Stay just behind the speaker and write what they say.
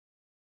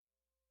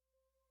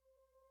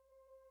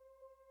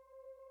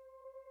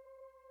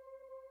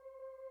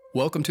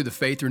Welcome to the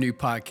Faith Renewed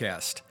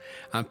podcast.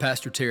 I'm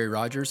Pastor Terry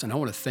Rogers, and I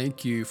want to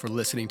thank you for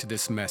listening to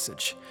this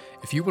message.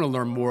 If you want to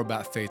learn more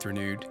about Faith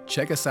Renewed,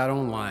 check us out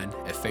online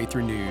at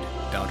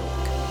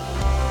faithrenewed.org.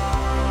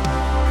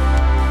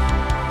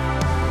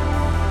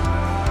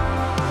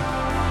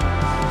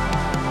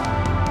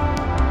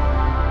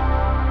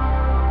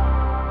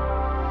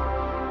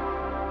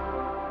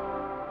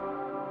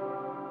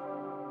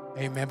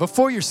 Amen.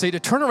 Before you're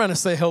seated, turn around and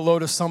say hello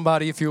to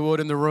somebody, if you would,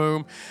 in the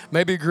room.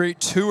 Maybe greet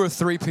 2 or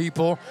 3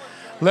 people.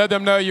 Let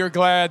them know you're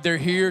glad they're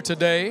here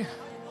today.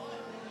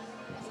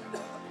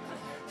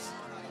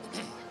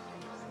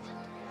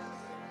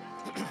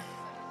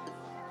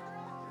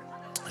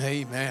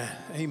 Amen.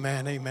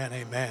 Amen. Amen.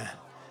 Amen.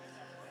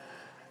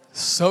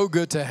 So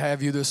good to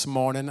have you this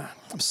morning.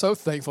 I'm so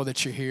thankful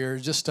that you're here.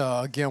 Just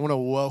again, I want to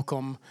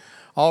welcome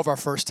all of our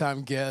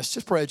first-time guests.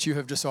 Just pray that you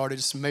have just already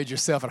just made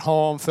yourself at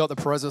home, felt the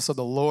presence of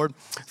the Lord.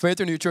 Faith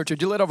Renewed Church,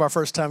 would you let all of our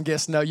first-time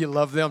guests know you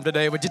love them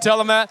today? Would you tell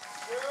them that?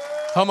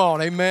 Come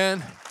on,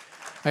 amen.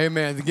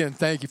 Amen. Again,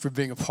 thank you for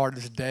being a part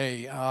of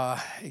today.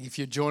 If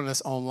you're joining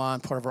us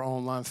online, part of our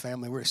online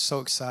family, we're so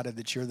excited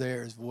that you're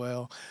there as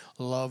well.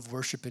 Love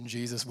worshiping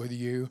Jesus with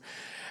you.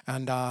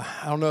 And I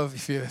don't know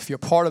if you're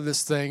part of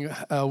this thing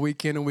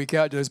week in and week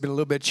out. There's been a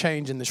little bit of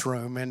change in this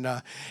room, and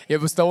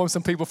it was throwing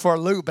some people for a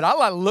loop. But I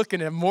like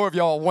looking at more of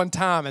y'all at one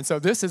time, and so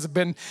this has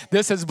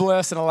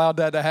blessed and allowed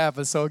that to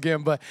happen. So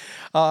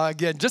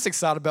again, just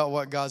excited about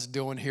what God's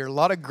doing here. A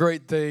lot of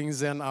great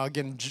things, and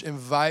again,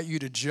 invite you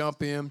to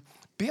jump in.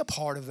 Be a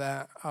part of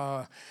that.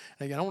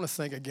 Again, I want to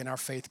thank, again, our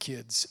Faith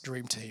Kids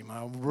Dream Team.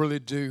 I really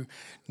do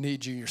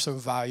need you. You're so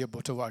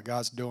valuable to what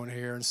God's doing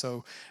here. And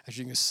so, as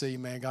you can see,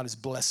 man, God is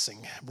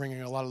blessing,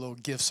 bringing a lot of little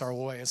gifts our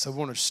way. And so we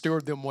want to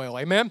steward them well.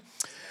 Amen?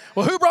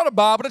 Well, who brought a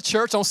Bible to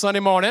church on Sunday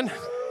morning?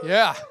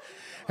 Yeah.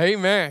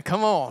 Amen.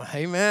 Come on.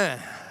 Amen.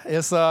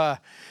 It's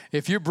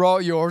if you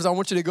brought yours, I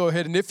want you to go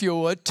ahead and, if you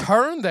would,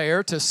 turn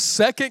there to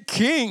 2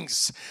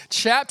 Kings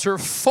chapter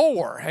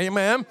 4.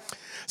 Amen.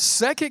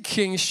 2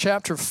 Kings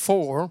chapter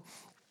 4,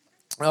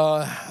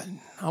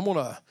 I'm going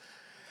to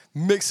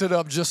mix it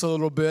up just a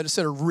little bit.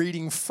 Instead of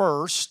reading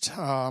first,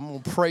 I'm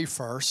going to pray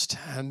first,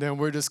 and then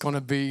we're just going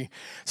to be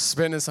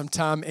spending some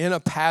time in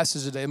a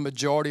passage today. The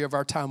majority of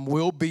our time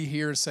will be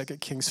here in 2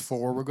 Kings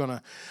 4. We're going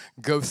to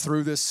go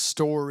through this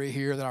story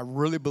here that I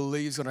really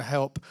believe is going to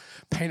help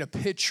paint a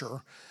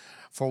picture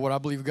for what I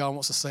believe God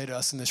wants to say to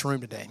us in this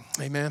room today.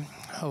 Amen.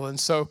 Oh, and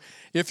so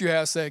if you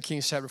have 2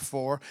 Kings chapter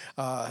 4,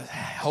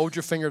 hold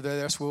your finger there.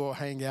 That's where we'll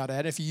hang out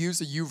at. If you use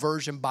the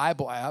YouVersion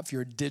Bible app, if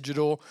you're a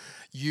digital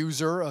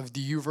user of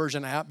the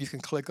YouVersion app, you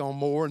can click on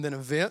More and then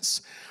Events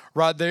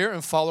right there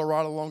and follow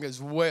right along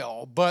as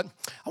well. But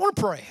I want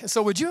to pray.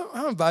 So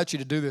I invite you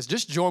to do this.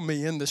 Just join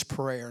me in this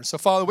prayer. So,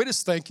 Father, we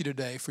just thank you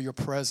today for your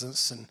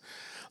presence and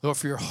Lord,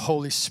 for your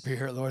Holy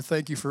Spirit, Lord.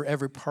 Thank you for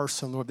every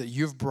person, Lord, that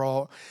you've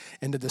brought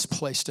into this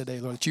place today,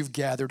 Lord, that you've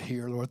gathered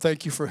here, Lord.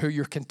 Thank you for who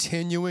you're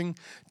continuing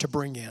to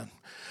bring in.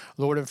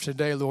 Lord, of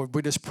today, Lord,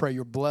 we just pray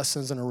your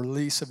blessings and a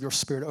release of your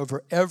Spirit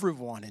over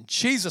everyone. In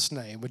Jesus'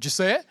 name, would you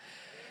say it?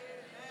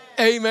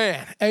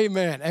 Amen.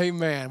 Amen.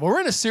 Amen. Well, we're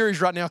in a series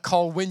right now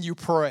called When You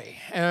Pray.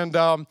 And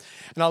I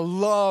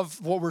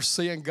love what we're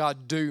seeing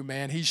God do,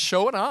 man. He's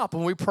showing up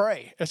when we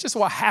pray. It's just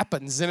what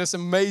happens, and it's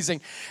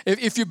amazing.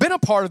 If you've been a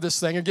part of this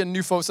thing, again,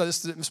 new folks,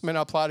 this may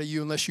not apply to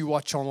you unless you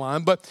watch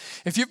online, but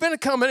if you've been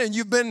coming and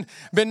you've been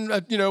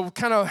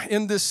kind of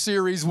in this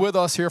series with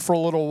us here for a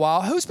little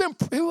while, who's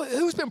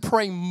been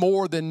praying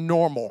more than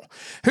normal?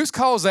 Who's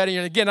caused that?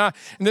 And again, and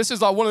this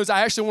is like one of those,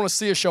 I actually want to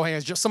see a show of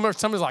hands. Just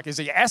somebody's like, is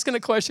he asking a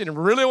question and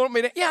really want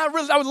me to? Yeah,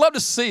 I would love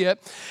to see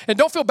it. And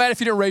don't feel bad if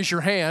you didn't raise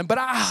your hand. But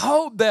I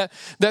hope that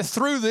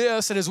through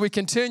this and as we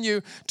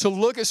continue to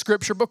look at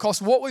Scripture,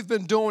 because what we've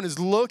been doing is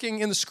looking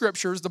in the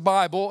Scriptures, the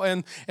Bible,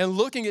 and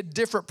looking at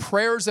different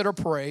prayers that are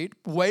prayed,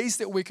 ways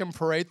that we can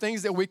pray,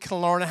 things that we can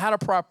learn, and how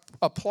to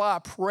apply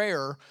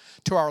prayer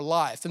to our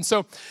life. And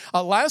so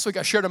last week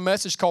I shared a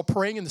message called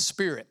Praying in the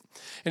Spirit.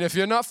 And if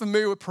you're not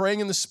familiar with praying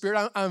in the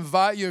Spirit, I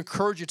invite you,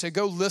 encourage you to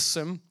go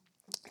listen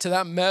to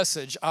that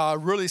message. I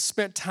really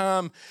spent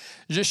time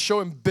just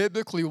showing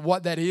biblically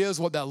what that is,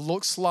 what that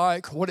looks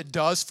like, what it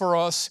does for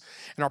us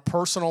in our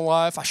personal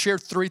life. I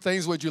shared 3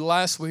 things with you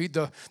last week.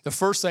 The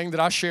first thing that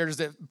I shared is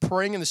that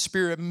praying in the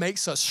Spirit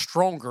makes us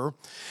stronger.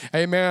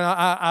 Amen.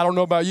 I don't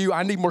know about you.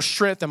 I need more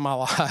strength in my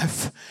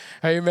life.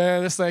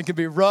 Amen. This thing can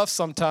be rough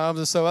sometimes.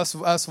 And so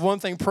that's one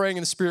thing praying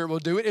in the Spirit will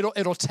do.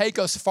 It'll take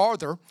us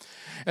farther.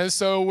 And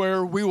so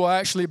where we will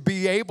actually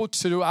be able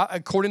to,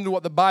 according to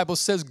what the Bible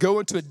says, go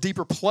into a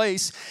deeper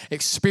place,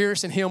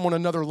 experiencing Him on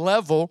another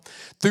level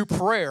through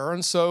prayer.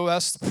 And so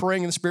that's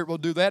praying in the Spirit will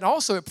do that. And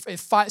also, it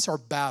fights our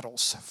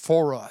battles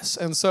for us.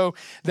 And so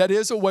that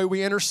is a way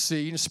we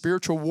intercede, and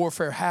spiritual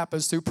warfare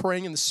happens through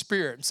praying in the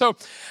Spirit. So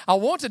I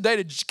want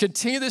today to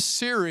continue this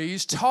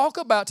series, talk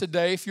about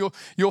today, if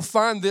you'll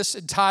find this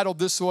entitled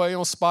this way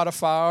on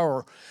Spotify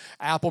or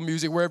Apple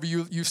Music, wherever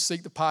you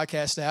seek the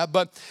podcast at.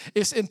 But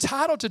it's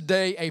entitled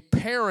today, A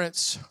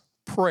Parent's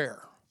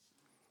Prayer.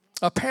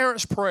 A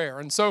parent's prayer.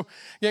 And so,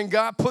 again,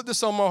 God put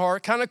this on my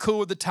heart. Kind of cool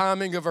with the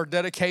timing of our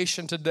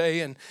dedication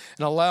today and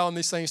allowing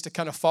these things to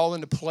kind of fall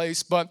into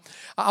place. But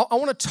I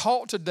want to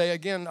talk today,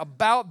 again,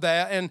 about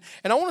that. And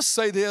I want to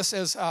say this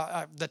as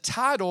the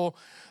title.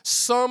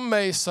 Some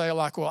may say,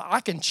 like, well, I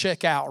can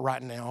check out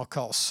right now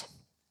because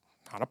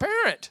I'm not a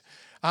parent.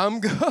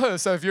 I'm good.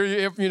 So if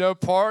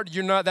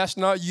you're not, that's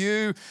not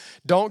you.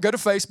 Don't go to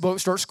Facebook,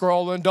 start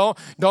scrolling. Don't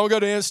go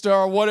to Insta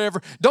or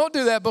whatever. Don't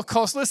do that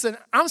because, listen,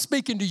 I'm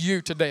speaking to you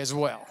today as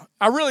well.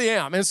 I really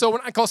am. And so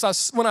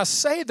when I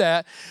say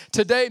that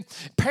today,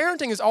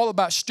 parenting is all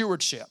about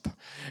stewardship.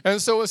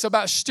 And so it's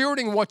about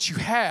stewarding what you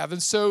have.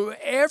 And so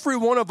every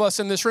one of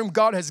us in this room,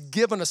 God has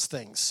given us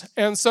things.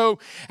 And so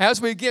as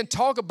we again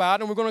talk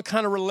about it, and we're going to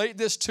kind of relate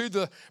this to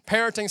the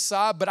parenting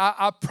side, but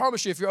I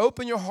promise you, if you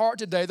open your heart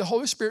today, the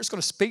Holy Spirit's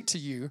going to speak to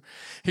you.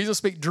 He's going to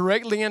speak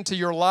directly into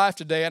your life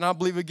today. And I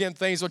believe, again,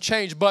 things will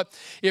change. But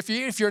if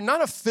you're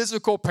not a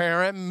physical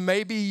parent,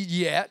 maybe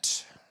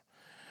yet,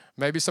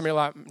 maybe somebody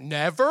like,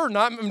 never,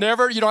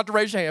 you don't have to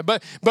raise your hand,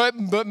 but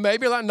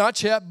maybe like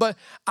not yet, but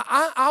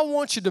I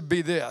want you to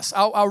be this.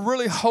 I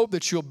really hope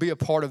that you'll be a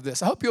part of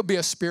this. I hope you'll be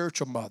a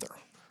spiritual mother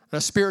and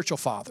a spiritual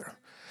father.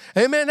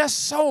 Amen. That's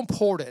so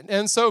important.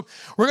 And so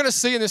we're going to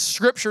see in the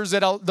scriptures that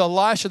the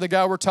Elisha, the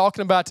guy we're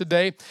talking about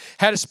today,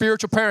 had a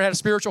spiritual parent, had a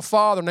spiritual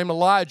father named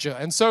Elijah.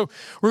 And so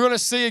we're going to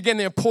see again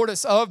the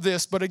importance of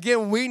this. But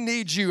again, we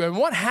need you. And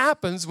what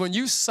happens when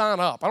you sign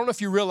up? I don't know if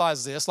you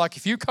realize this. Like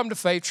if you come to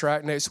Faith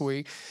Track next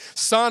week,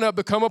 sign up,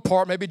 become a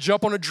part, maybe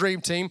jump on a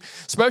dream team,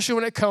 especially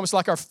when it comes to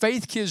like our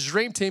Faith Kids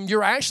Dream Team,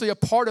 you're actually a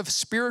part of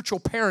spiritual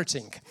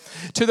parenting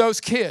to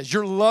those kids.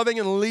 You're loving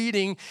and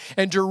leading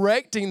and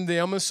directing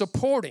them and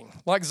supporting.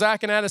 Like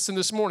Zach and Addison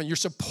this morning. You're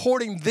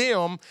supporting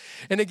them.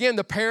 And again,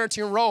 the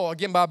parenting role,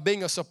 again, by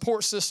being a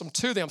support system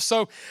to them.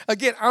 So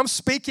again, I'm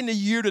speaking to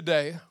you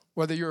today,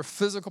 whether you're a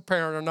physical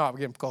parent or not,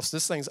 again, because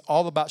this thing's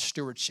all about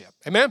stewardship.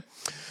 Amen?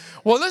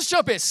 Well, let's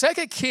jump in.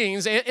 2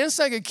 Kings. In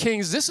 2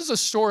 Kings, this is a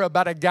story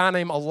about a guy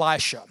named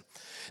Elisha.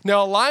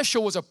 Now,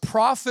 Elisha was a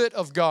prophet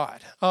of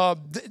God.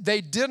 They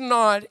did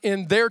not,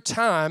 in their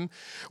time,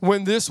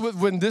 when this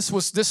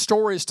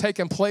story is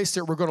taking place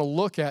that we're going to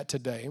look at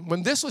today,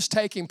 when this was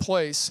taking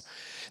place,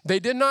 they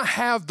did not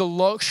have the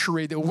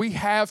luxury that we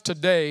have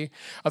today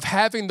of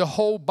having the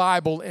whole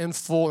Bible in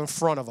full in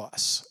front of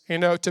us,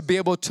 to be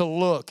able to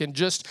look and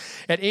just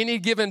at any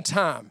given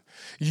time,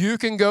 you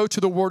can go to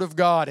the Word of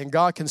God and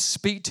God can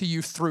speak to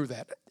you through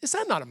that. Is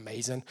that not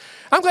amazing?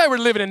 I'm glad we're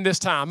living in this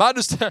time.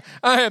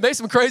 There's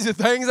some crazy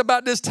things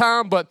about this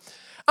time, but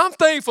I'm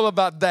thankful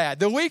about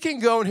that we can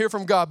go and hear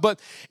from God.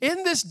 But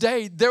in this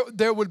day,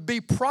 there would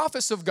be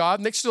prophets of God,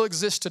 and they still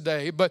exist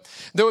today, but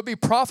there would be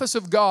prophets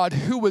of God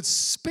who would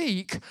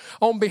speak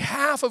on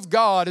behalf of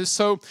God. And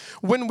so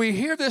when we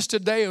hear this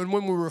today and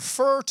when we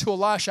refer to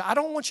Elisha, I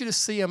don't want you to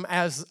see him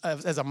as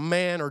a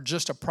man or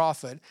just a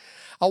prophet.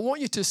 I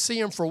want you to see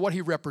him for what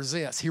he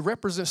represents. He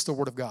represents the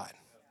Word of God.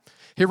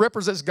 He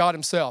represents God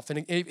himself.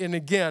 And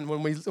again,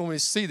 when we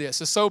see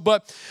this.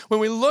 But when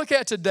we look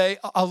at today,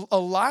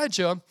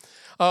 Elijah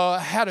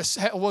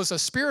was a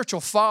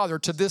spiritual father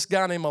to this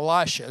guy named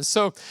Elisha. And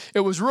so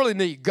it was really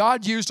neat.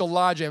 God used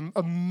Elijah in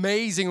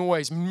amazing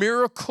ways,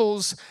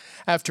 miracles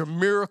after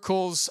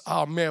miracles.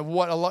 Oh man,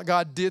 what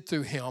God did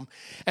through him.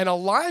 And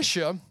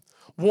Elisha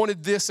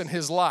wanted this in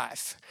his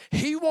life.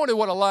 He wanted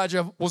what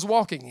Elijah was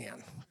walking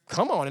in.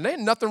 Come on, and there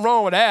ain't nothing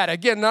wrong with that.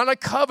 Again, not a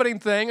coveting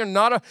thing, and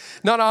I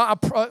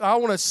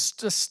want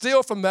to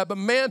steal from that. But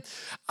man,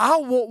 I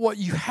want what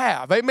you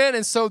have, amen.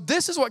 And so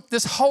this is what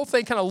this whole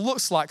thing kind of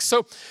looks like.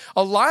 So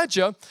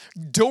Elijah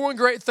doing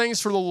great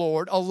things for the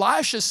Lord.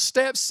 Elisha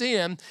steps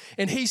in,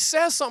 and he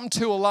says something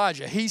to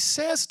Elijah. He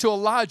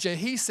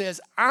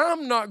says,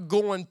 "I'm not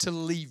going to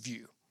leave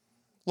you.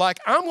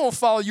 Like, I'm going to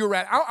follow you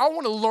around. I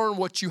want to learn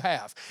what you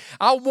have.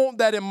 I want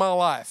that in my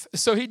life."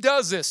 So he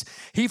does this.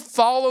 He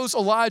follows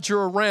Elijah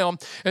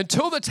around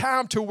until the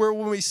time to where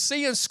when we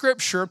see in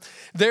Scripture,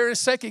 there in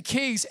 2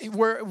 Kings,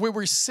 where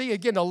we see,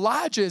 again,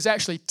 Elijah is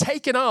actually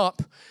taken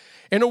up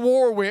in a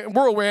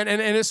whirlwind,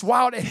 and it's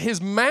wild.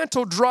 His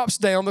mantle drops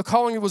down. The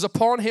calling was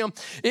upon him.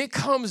 It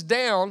comes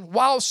down,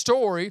 wild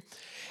story,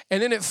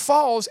 and then it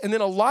falls, and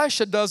then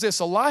Elisha does this.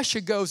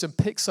 Elisha goes and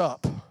picks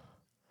up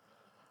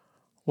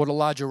what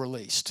Elijah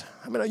released.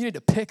 I mean, you need to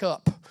pick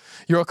up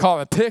your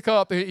calling, pick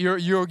up your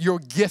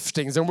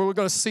giftings, and we're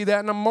going to see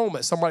that in a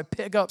moment. Somebody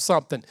pick up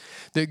something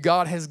that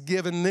God has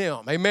given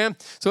them. Amen?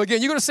 So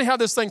again, you're going to see how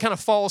this thing kind of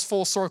falls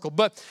full circle.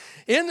 But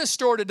in this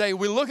story today,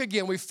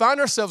 we find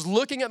ourselves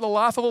looking at the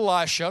life of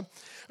Elisha.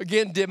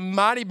 Again, did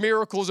mighty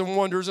miracles and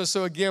wonders, and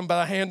so again,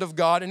 by the hand of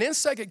God. And in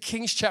 2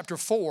 Kings chapter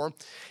 4,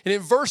 and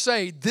in verse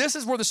 8, this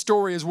is where the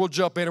story is. We'll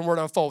jump in and where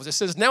it unfolds. It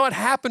says, "Now it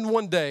happened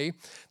one day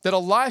that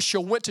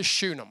Elisha went to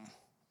Shunem."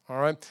 All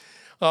right,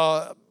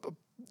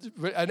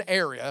 an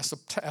area,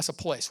 that's a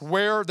place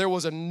where there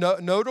was a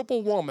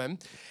notable woman,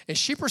 and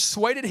she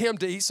persuaded him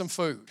to eat some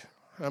food.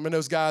 I mean,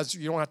 those guys,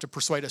 you don't have to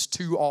persuade us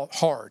too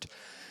hard.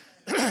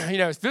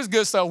 If this is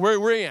good stuff,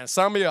 we're in.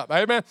 Sign me up.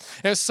 Amen.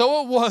 And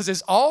so it was,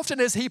 as often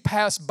as he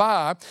passed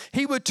by,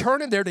 he would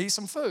turn in there to eat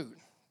some food.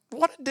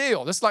 What a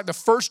deal. This is like the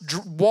first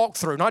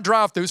walkthrough, not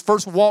drive-throughs,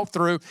 first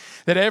walkthrough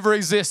that ever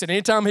existed.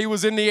 Anytime he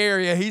was in the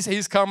area,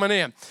 he's coming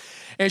in.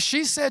 And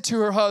she said to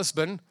her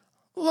husband,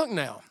 look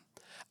now,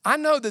 I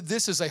know that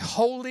this is a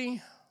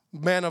holy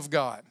man of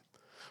God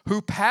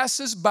who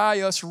passes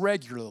by us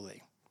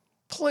regularly.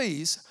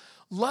 Please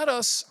let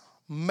us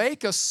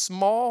make a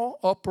small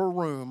upper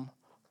room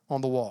on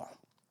the wall.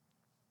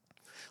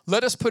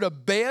 Let us put a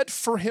bed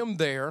for him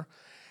there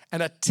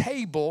and a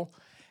table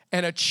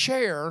and a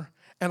chair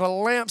and a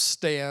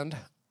lampstand,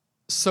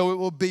 so it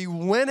will be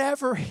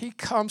whenever he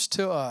comes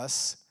to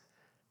us,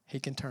 he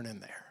can turn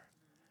in there.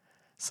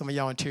 Some of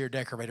y'all interior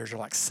decorators are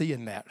like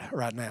seeing that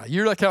right now.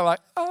 You're like, kind of like,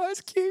 oh, it's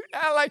cute.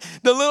 I like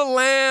the little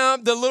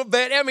lamp, the little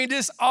bed. I mean,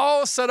 just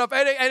all set up.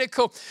 Ain't it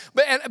cool?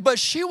 But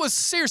she was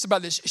serious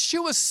about this. She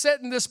was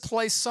setting this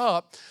place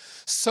up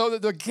so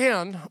that,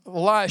 again,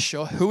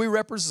 Elisha, who he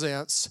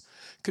represents,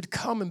 could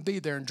come and be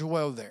there and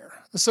dwell there.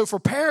 So for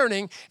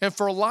parenting and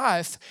for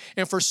life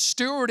and for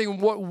stewarding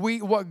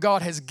what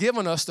God has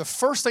given us, the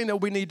first thing that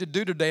we need to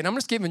do today, and I'm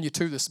just giving you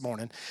two this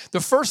morning,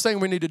 the first thing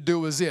we need to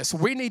do is this.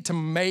 We need to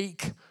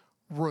make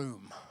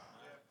room.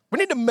 We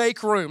need to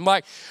make room.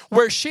 Like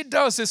where she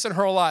does this in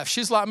her life,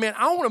 she's like, man,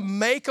 I want to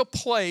make a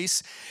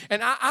place.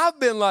 And I've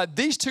been like,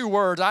 these two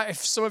words,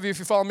 some of you, if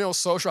you follow me on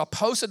social, I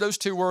posted those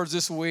two words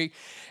this week.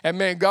 And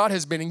man, God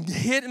has been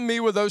hitting me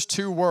with those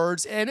two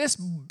words. And it's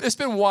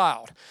been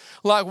wild.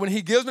 Like when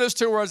he gives me those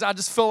two words, I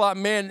just feel like,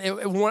 man,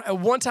 at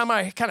one time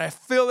I kind of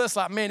feel this,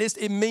 like, man,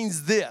 it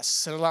means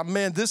this. And like,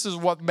 man, this is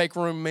what make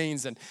room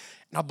means. And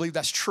I believe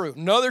that's true.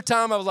 Another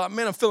time I was like,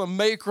 man, I'm feeling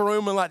make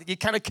room, and like it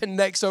kind of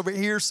connects over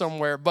here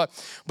somewhere. But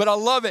I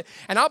love it.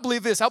 And I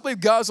believe this. I believe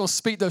God's going to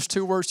speak those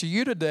two words to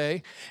you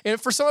today.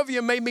 And for some of you,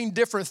 it may mean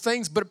different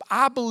things, but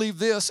I believe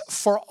this.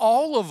 For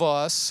all of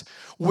us,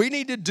 we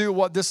need to do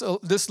what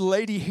this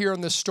lady here in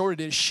this story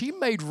did. She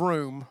made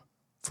room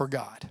for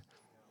God.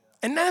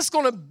 And that's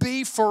going to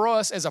be for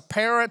us as a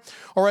parent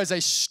or as a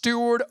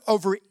steward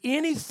over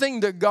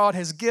anything that God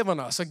has given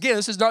us. Again,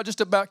 this is not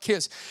just about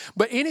kids,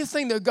 but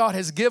anything that God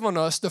has given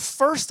us, the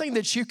first thing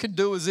that you can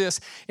do is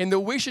this, and that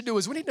we should do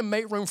is we need to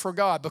make room for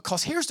God,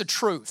 because here's the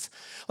truth.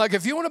 Like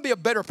if you want to be a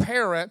better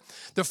parent,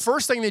 the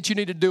first thing that you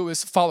need to do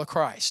is follow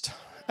Christ.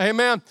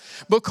 Amen.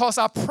 Because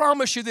I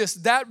promise you this,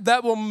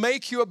 that will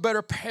make you a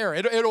better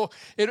parent.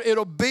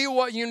 It'll be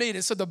what you need.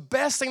 And so the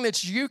best thing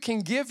that you can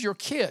give your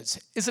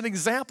kids is an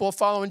example of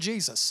following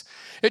Jesus.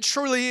 It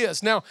truly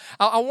is. Now,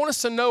 I want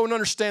us to know and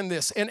understand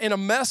this. In a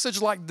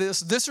message like this,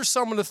 these are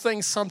some of the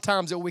things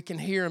sometimes that we can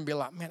hear and be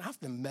like, man, I've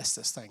messed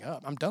this thing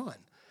up. I'm done.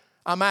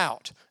 I'm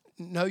out.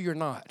 No, you're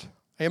not.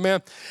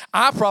 Amen.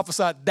 I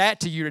prophesied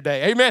that to you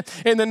today. Amen.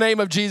 In the name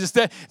of Jesus.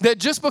 That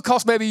just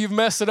because maybe you've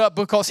messed it up,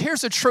 because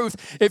here's the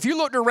truth. If you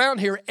looked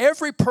around here,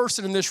 every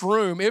person in this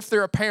room, if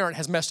they're a parent,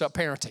 has messed up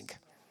parenting.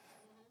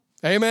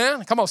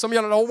 Amen. Come on, some of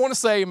y'all don't want to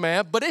say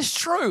amen, but it's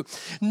true.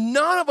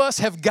 None of us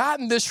have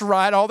gotten this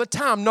right all the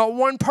time. Not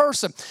one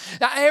person.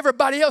 Now,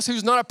 everybody else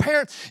who's not a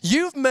parent,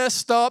 you've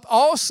messed up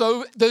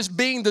also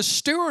being the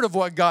steward of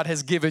what God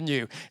has given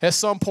you at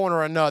some point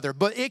or another.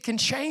 But it can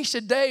change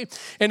today,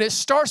 and it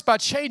starts by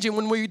changing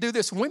when we do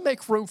this. When we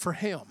make room for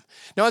Him.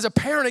 Now, as a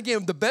parent,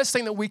 again, the best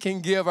thing that we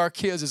can give our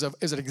kids is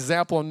an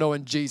example of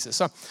knowing Jesus.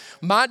 So,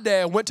 my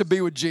dad went to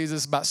be with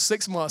Jesus about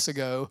 6 months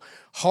ago.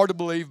 Hard to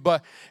believe,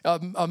 but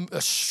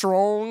a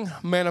strong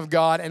man of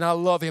God, and I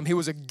love him. He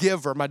was a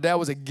giver. My dad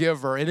was a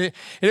giver, and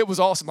it was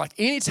awesome. Like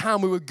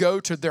anytime we would go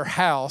to their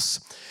house,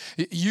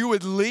 you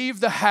would leave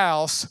the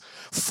house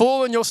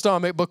full in your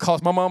stomach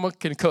because my mama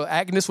can cook.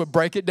 Agnes would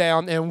break it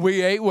down, and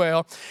we ate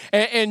well.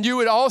 And you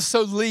would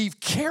also leave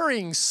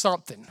carrying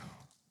something.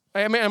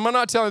 I mean, am I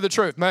not telling you the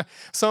truth?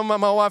 Some of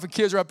my wife and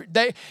kids are up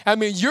here.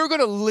 You're going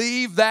to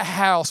leave that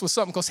house with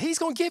something because he's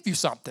going to give you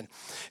something.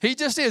 He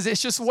just is.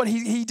 It's just what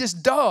he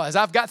just does.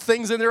 I've got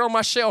things in there on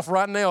my shelf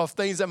right now of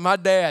things that my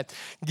dad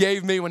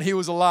gave me when he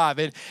was alive.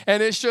 And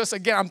it's just,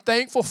 again, I'm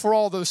thankful for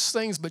all those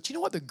things. But you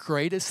know what the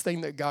greatest thing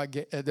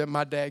that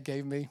my dad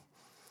gave me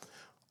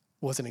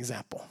was an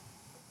example.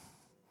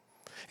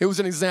 It was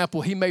an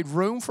example. He made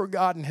room for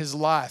God in his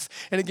life.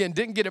 And again,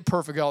 didn't get it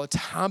perfect all the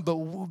time,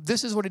 but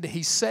this is what he did.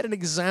 He set an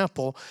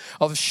example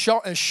and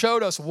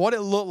showed us what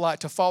it looked like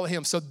to follow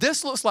him. So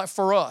this looks like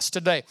for us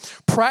today,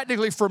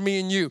 practically for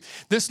me and you.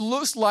 This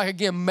looks like,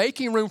 again,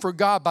 making room for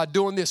God by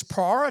doing this,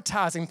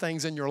 prioritizing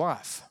things in your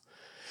life.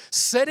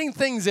 Setting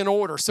things in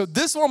order. So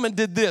this woman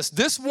did this.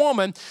 This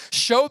woman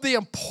showed the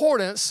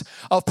importance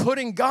of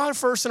putting God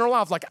first in her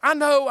life. Like, I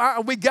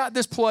know we got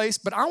this place,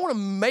 but I want to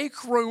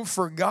make room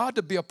for God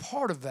to be a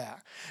part of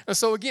that. And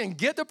so again,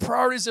 get the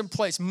priorities in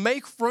place.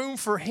 Make room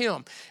for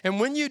Him. And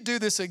when you do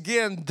this,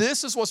 again,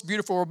 this is what's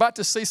beautiful. We're about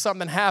to see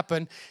something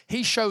happen.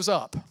 He shows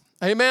up.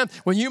 Amen?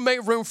 When you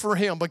make room for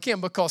him,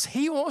 again, because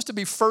he wants to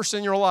be first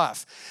in your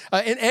life.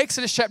 In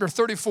Exodus chapter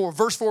 34,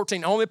 verse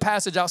 14, only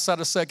passage outside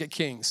of 2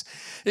 Kings,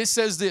 it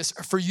says this,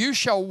 for you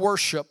shall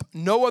worship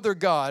no other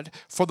God,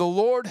 for the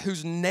Lord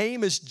whose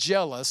name is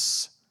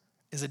jealous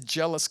is a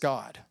jealous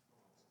God.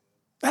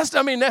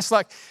 That's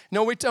like,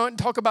 we don't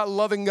talk about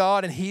loving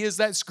God and he is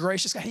that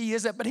gracious God. He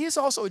is that, but he is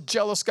also a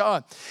jealous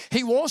God.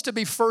 He wants to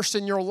be first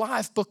in your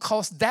life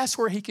because that's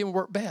where he can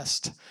work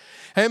best.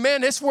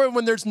 Amen. It's where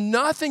when there's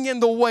nothing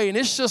in the way and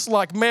it's just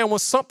like, man, when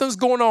something's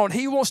going on,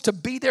 he wants to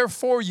be there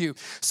for you.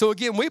 So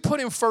again, we put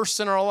him first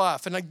in our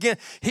life. And again,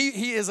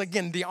 he is,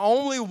 again, the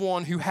only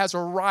one who has a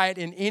right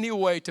in any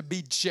way to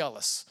be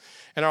jealous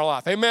in our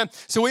life. Amen.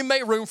 So we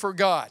make room for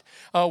God.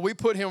 We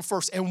put him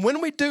first. And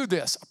when we do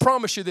this, I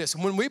promise you this,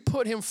 when we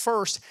put him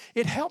first,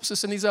 it helps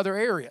us in these other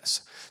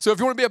areas. So if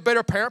you want to be a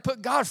better parent,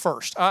 put God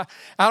first. I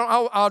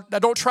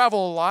don't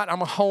travel a lot.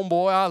 I'm a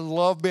homeboy. I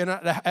love being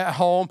at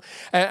home,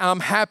 and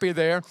I'm happy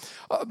there.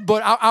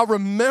 But I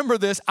remember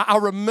this. I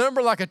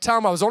remember like a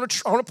time I was on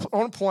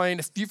a plane.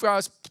 If you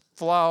guys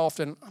fly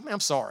often, I'm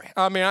sorry.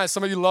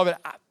 Some of you love it.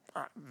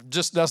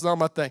 That's not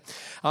my thing.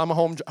 I'm a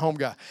home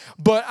guy.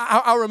 But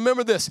I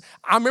remember this.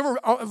 I remember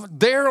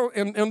there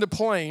in the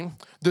plane,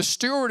 the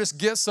stewardess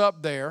gets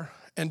up there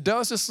and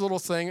does this little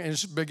thing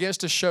and begins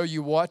to show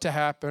you what to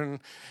happen,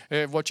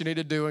 what you need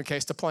to do in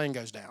case the plane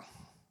goes down.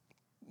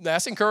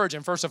 That's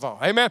encouraging, first of all.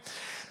 Amen.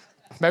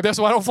 Maybe that's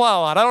why I don't fly a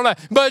lot. I don't know.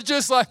 But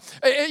just like,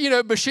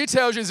 but she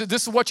tells you that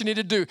this is what you need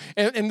to do.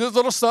 And this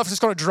little stuff is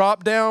going to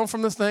drop down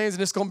from the things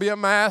and it's going to be a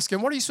mask.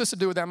 And what are you supposed to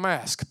do with that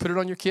mask? Put it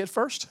on your kid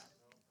first?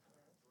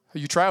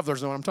 You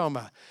travelers know what I'm talking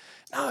about.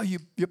 No,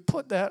 you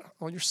put that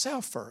on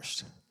yourself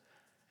first. And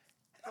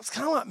I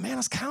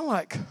was kind of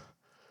like,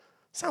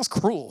 sounds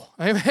cruel.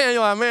 Amen.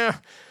 You're like, man,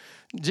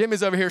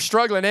 Jimmy's over here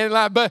struggling. And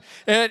I'm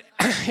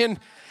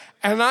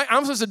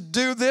supposed to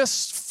do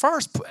this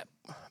first.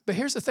 But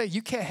here's the thing.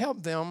 You can't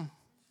help them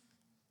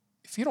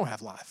if you don't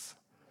have life.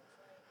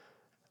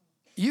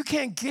 You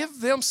can't give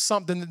them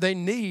something that they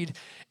need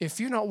if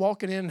you're not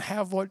walking in and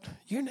have what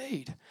you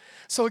need.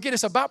 So again,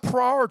 it's about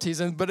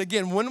priorities. But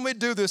again, when we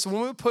do this,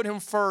 when we put him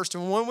first,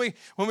 and when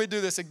we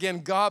do this, again,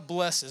 God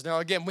blesses. Now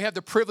again, we have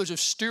the privilege of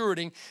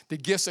stewarding the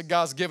gifts that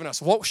God's given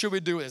us. What should we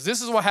do with this?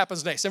 This is what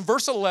happens next. In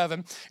verse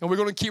 11, and we're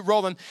going to keep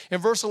rolling. In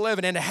verse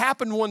 11, and it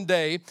happened one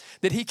day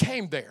that he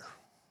came there.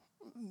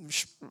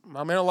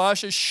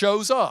 Elisha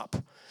shows up.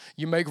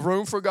 You make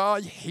room for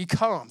God, he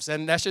comes.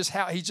 And that's just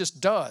how he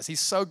just does. He's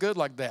so good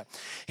like that.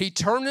 He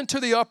turned into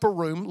the upper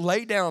room,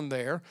 lay down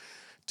there,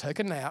 take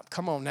a nap.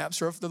 Come on,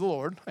 naps are of the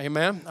Lord.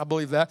 Amen. I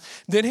believe that.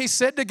 Then he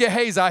said to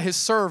Gehazi, his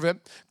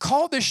servant,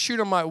 call this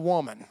Shunammite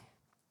woman.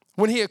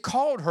 When he had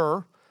called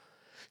her,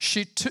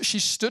 she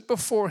stood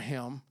before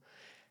him,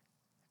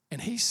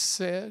 and he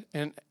said,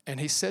 and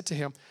he said to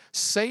him,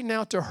 say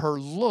now to her,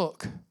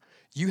 look,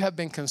 you have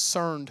been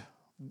concerned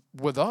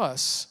with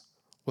us,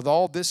 with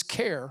all this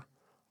care.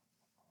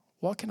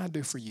 What can I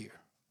do for you?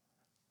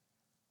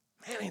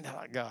 Man, ain't that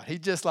like God? He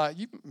just like,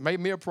 you made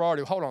me a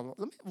priority. Hold on.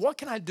 What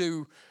can I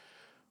do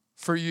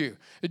for you?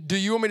 Do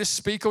you want me to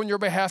speak on your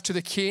behalf to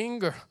the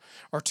king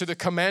or to the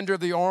commander of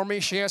the army?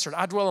 She answered,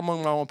 I dwell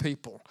among my own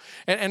people.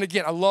 And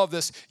again, I love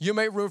this. You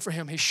make room for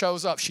him. He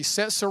shows up. She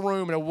sets the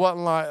room, and it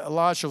wasn't like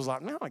Elijah was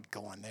like, no, I'm not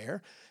going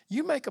there.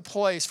 You make a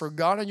place for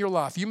God in your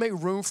life. You make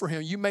room for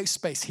him. You make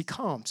space. He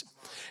comes.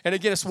 And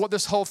again, it's what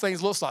this whole thing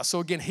looks like. So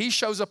again, he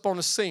shows up on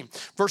the scene.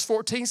 Verse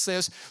 14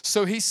 says,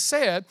 so he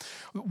said,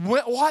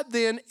 what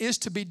then is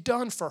to be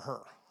done for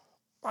her?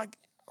 Like,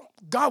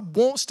 God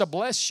wants to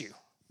bless you.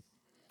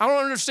 I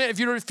don't understand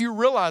if you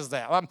realize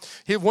that.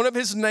 One of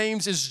his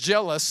names is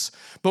jealous,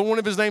 but one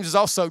of his names is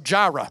also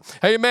Jireh.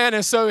 Amen.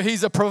 And so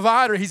he's a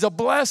provider. He's a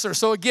blesser.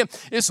 So again,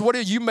 it's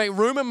what you make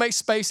room and make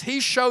space. He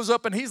shows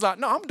up and he's like,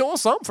 no, I'm doing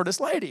something for this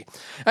lady.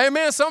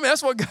 Amen.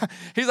 That's what God,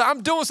 he's like,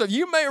 I'm doing something.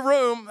 You make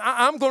room.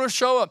 I'm going to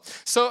show up.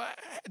 So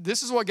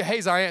this is what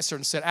Gehazi answered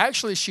and said,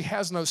 actually, she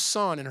has no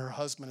son and her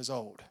husband is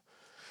old.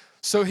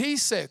 So he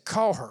said,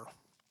 call her.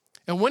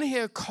 And when he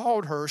had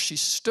called her, she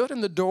stood in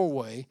the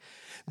doorway.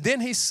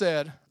 Then he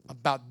said,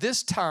 about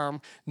this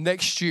time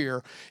next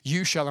year,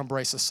 you shall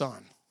embrace a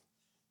son.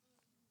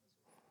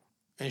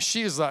 And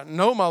she is like,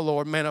 no, my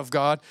Lord, man of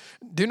God,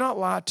 do not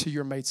lie to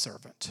your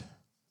maidservant.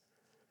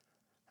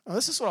 Now,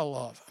 this is what I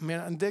love.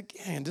 And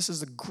this is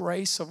the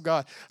grace of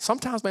God.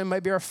 Sometimes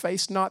maybe our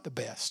faith's not the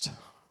best.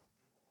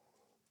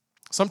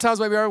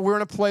 Sometimes maybe we're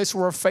in a place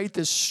where our faith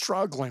is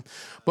struggling.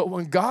 But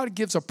when God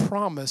gives a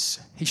promise,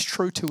 he's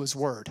true to his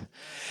word.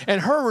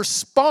 And her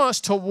response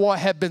to what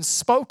had been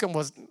spoken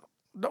was,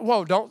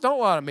 whoa, don't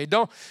lie to me. I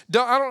don't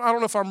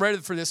know if I'm ready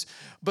for this.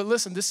 But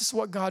listen, this is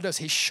what God does.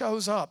 He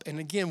shows up. And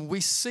again,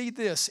 we see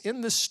this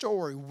in this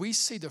story. We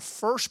see the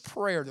first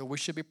prayer that we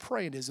should be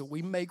praying is that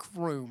we make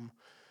room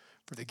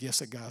for the gifts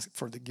of God,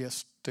 for the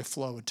gifts to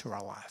flow into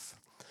our life.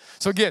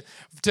 So again,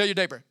 tell your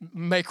neighbor,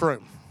 make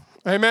room.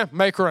 Amen?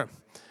 Make room.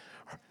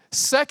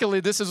 Secondly,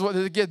 this is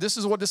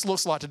what this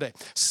looks like today.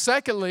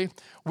 Secondly,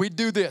 we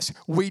do this.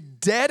 We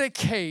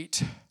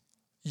dedicate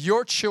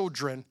your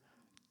children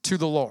to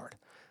the Lord.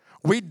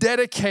 We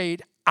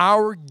dedicate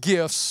our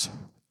gifts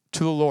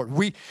to the Lord.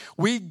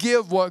 We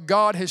give what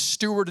God has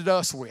stewarded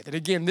us with. And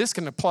again, this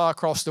can apply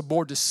across the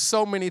board to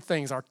so many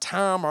things. Our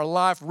time, our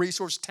life,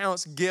 resources,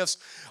 talents, gifts,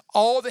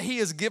 all that He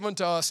has given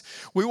to us.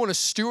 We want to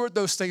steward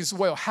those things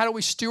well. How do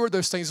we steward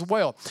those things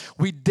well?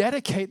 We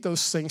dedicate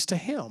those things to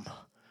Him.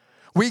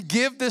 We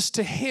give this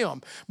to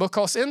Him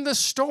because in this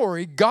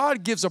story,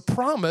 God gives a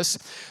promise.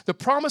 The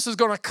promise is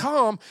going to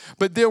come,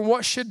 but then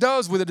what she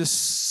does with it is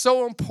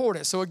so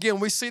important. So again,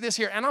 we see this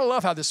here, and I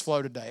love how this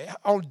flowed today.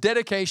 On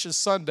Dedication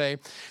Sunday,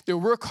 that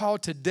we're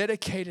called to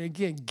dedicate and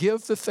again,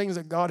 give the things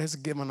that God has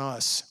given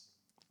us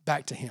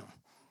back to Him.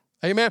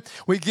 Amen?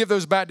 We give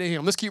those back to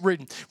Him. Let's keep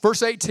reading.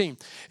 Verse 18,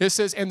 it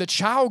says, and the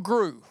child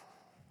grew.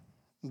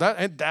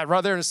 That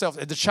right there in itself,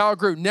 the child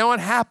grew. Now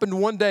it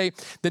happened one day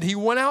that he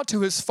went out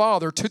to his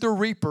father, to the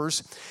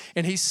reapers,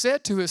 and he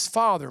said to his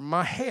father,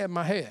 my head,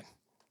 my head.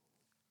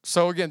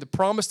 So again, the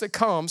promise that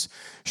comes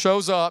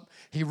shows up.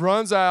 He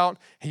runs out.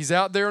 He's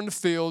out there in the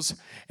fields,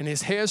 and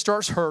his head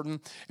starts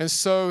hurting. And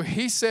so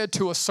he said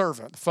to a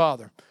servant, the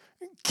father,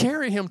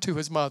 carry him to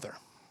his mother.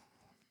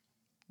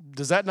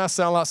 Does that not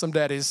sound like some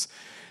daddies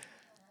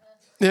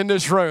in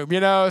this room? You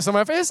know,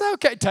 somebody, it's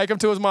okay, take him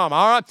to his mama,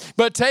 all right?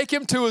 But take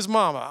him to his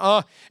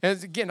mama.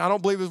 And again, I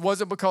don't believe it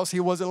wasn't because he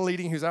wasn't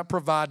leading, he was out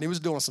providing, he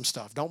was doing some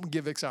stuff. Don't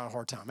give Ixon a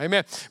hard time,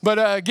 amen? But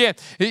again,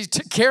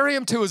 carry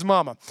him to his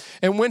mama.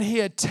 And when he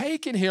had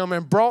taken him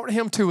and brought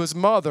him to his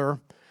mother,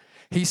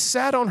 he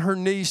sat on her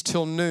knees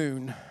till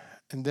noon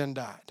and then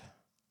died.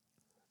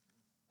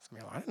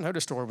 I didn't know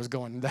the story was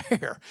going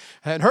there.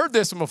 I hadn't heard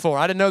this one before.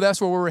 I didn't know that's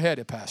where we were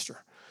headed,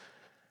 Pastor.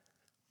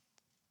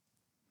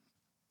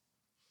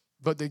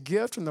 But the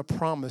gift and the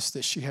promise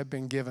that she had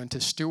been given to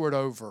steward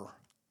over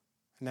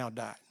now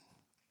died.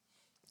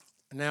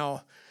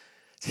 Now,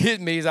 it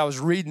hit me as I was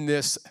reading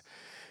this,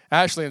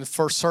 actually in the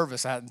first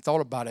service, I hadn't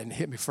thought about it, and it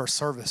hit me first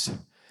service,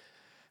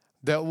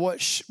 that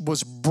what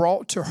was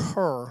brought to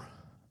her,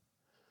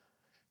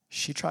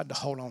 she tried to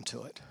hold on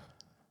to it.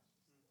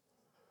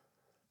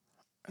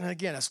 And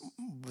again,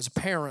 as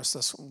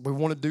parents, we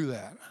want to do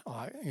that.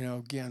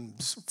 Again,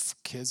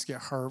 kids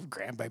get hurt,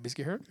 grandbabies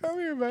get hurt. Come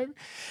here, baby.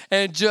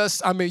 And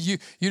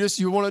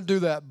you want to do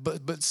that.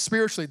 But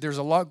spiritually, there's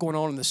a lot going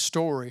on in this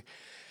story.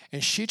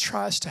 And she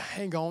tries to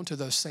hang on to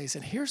those things.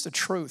 And here's the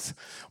truth.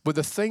 With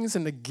the things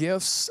and the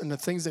gifts and the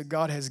things that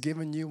God has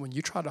given you, when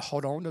you try to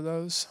hold on to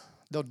those,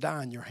 they'll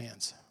die in your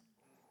hands.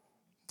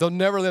 They'll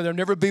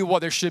never be what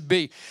there should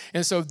be.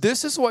 And so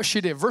this is what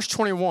she did. Verse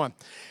 21,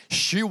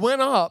 she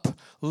went up,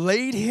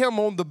 laid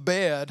him on the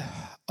bed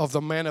of the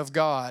man of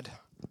God,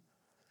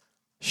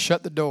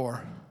 shut the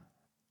door,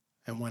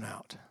 and went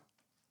out.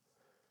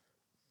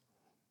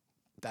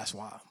 That's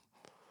why.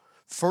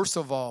 First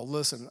of all,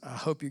 listen, I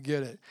hope you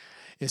get it.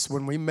 It's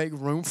when we make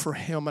room for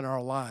Him in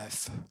our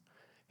life,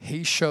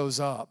 He shows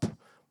up.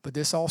 But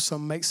this also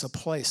makes a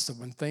place that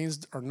when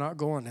things are not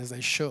going as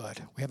they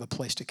should, we have a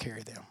place to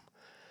carry them.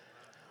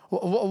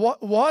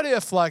 What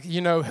if,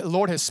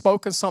 Lord has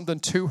spoken something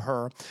to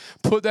her,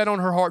 put that on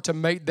her heart to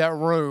make that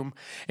room,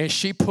 and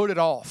she put it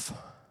off?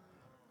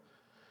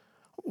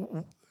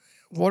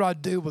 What do I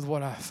do with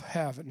what I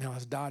have? It now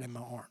has died in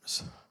my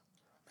arms.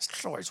 This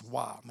story's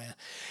wild, man.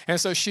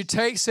 And so she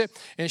takes it,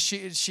 and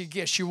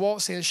she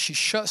walks in, she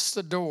shuts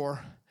the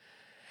door,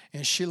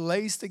 and she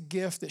lays the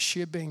gift that she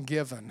had been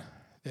given,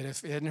 that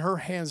if in her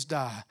hands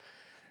die,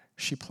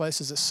 she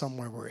places it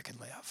somewhere where it can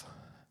live.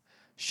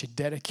 She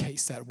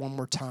dedicates that one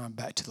more time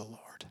back to the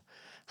Lord.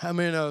 How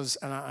many knows,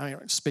 and I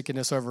ain't speaking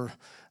this over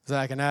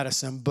Zach and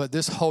Addison, but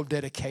this whole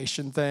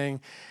dedication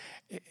thing,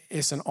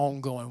 it's an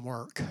ongoing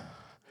work.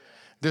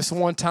 This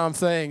one-time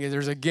thing,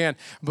 there's again,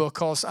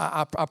 because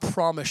I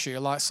promise you,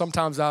 like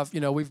sometimes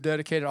we've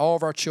dedicated all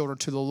of our children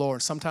to the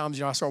Lord.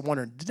 Sometimes, I start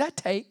wondering, did that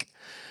take?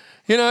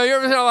 You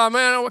ever feel like,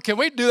 man, can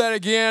we do that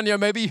again?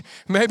 Maybe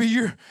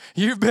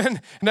you've been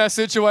in that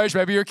situation.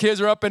 Maybe your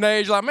kids are up in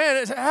age. Like,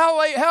 man,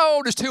 how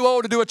old is too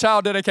old to do a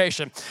child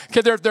dedication?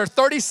 Okay, they're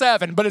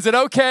 37, but is it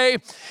okay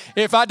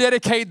if I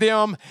dedicate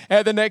them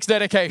at the next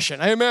dedication?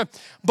 Amen.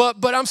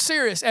 But I'm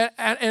serious,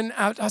 and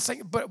I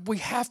think, but we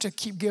have to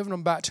keep giving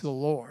them back to the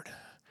Lord.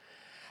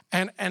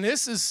 And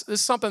this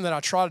is something that I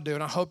try to do,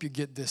 and I hope you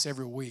get this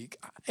every week.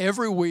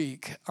 Every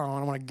week, I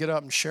want to get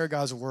up and share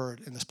God's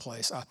word in this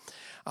place.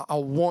 I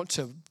want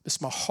to, it's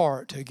my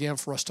heart, again,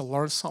 for us to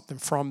learn something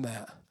from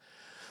that,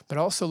 but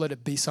also let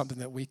it be something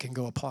that we can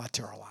go apply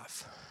to our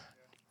life.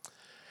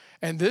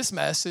 And this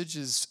message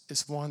is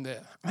one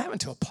that I'm having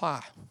to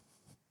apply,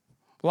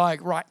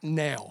 like right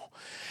now.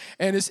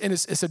 And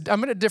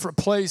I'm in a different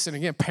place, and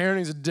again,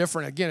 parenting is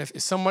different. Again,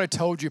 if somebody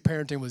told you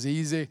parenting was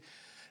easy,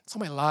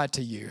 somebody lied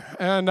to you,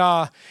 and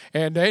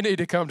they need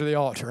to come to the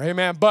altar,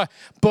 amen. But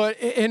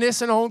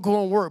it's an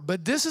ongoing work.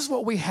 But this is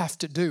what we have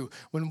to do.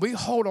 When we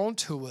hold on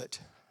to it,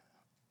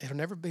 it'll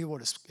never be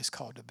what it's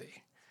called to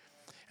be.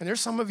 And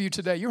there's some of you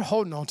today, you're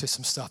holding on to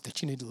some stuff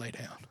that you need to lay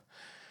down.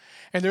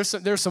 And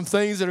there's some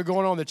things that are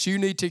going on that you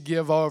need to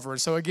give over.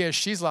 And so again,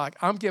 she's like,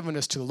 I'm giving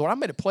this to the Lord. I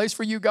made a place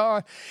for you,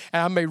 God,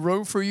 and I made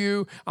room for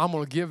you. I'm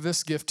going to give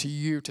this gift to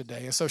you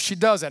today. And so she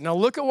does that. Now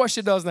look at what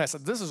she does next.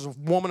 This is a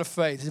woman of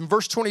faith. In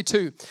verse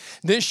 22,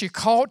 then she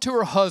called to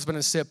her husband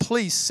and said,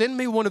 please send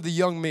me one of the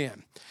young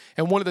men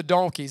and one of the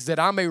donkeys that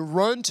I may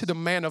run to the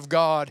man of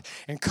God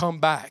and come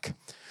back.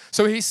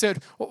 So he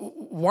said,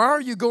 why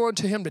are you going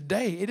to him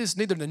today? It is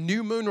neither the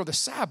new moon nor the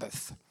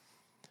Sabbath.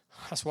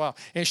 That's wild.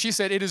 And she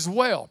said, it is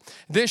well.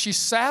 Then she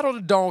saddled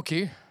a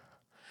donkey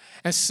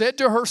and said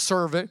to her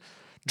servant,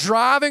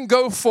 drive and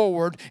go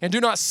forward and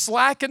do not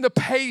slacken the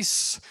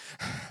pace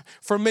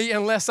for me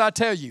unless I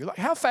tell you. Like,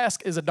 how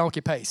fast is a donkey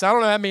pace? I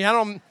don't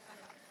know.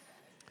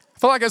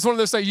 I feel like it's one of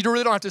those things you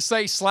really don't have to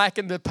say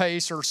slacken the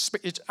pace or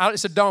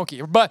it's a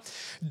donkey. But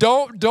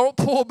don't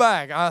pull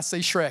back. I see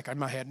Shrek in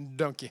my head,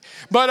 donkey.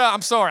 But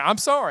I'm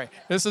sorry.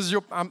 This is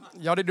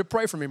y'all need to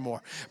pray for me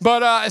more.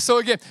 But so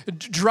again,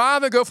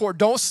 drive and go forward.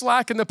 Don't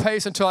slacken the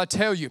pace until I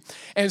tell you.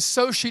 And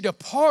so she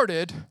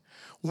departed,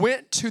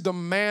 went to the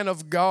man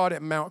of God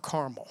at Mount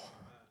Carmel.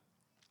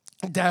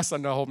 That's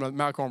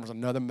Mount Carmel is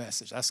another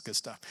message. That's good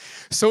stuff.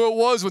 So it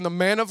was when the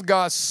man of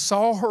God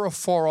saw her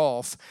afar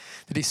off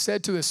that he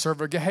said to his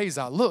servant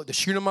Gehazi, look, the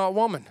Shunammite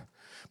woman.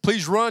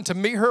 Please run to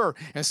meet her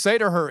and say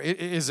to her,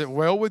 is it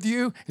well with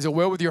you? Is it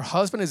well with your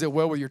husband? Is it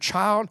well with your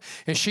child?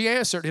 And she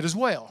answered, it is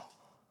well.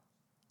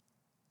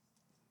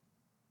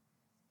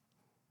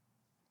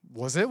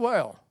 Was it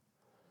well?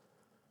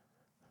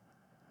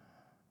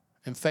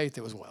 In faith,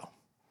 it was well.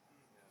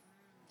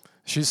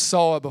 She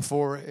saw it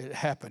before it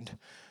happened.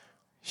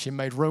 She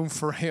made room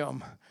for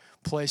him,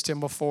 placed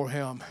him before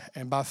him,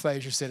 and by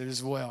faith she said it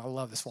is well. I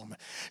love this woman.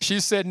 She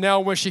said,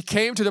 now when she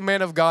came to the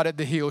man of God at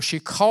the hill, she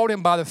called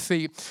him by the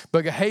feet,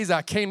 but Gehazi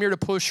came near to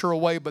push her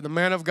away, but the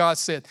man of God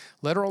said,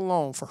 let her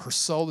alone, for her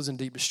soul is in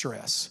deep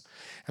distress,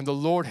 and the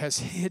Lord has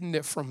hidden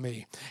it from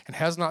me and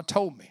has not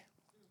told me.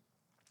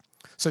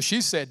 So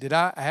she said, did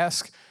I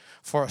ask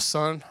for a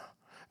son?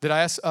 Did I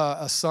ask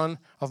a son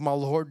of my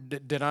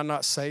Lord? Did I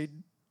not say,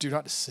 do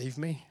not deceive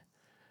me?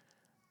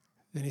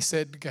 Then he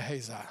said to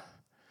Gehazi,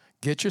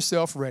 get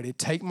yourself ready.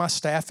 Take my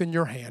staff in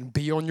your hand.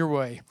 Be on your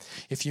way.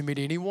 If you meet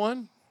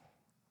anyone,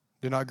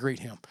 do not greet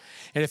him.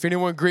 And if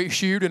anyone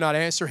greets you, do not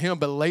answer him,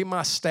 but lay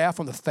my staff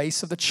on the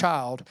face of the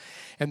child.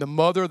 And the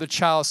mother of the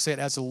child said,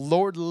 as the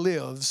Lord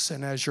lives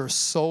and as your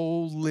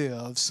soul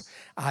lives,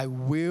 I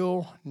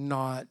will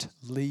not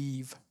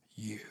leave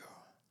you.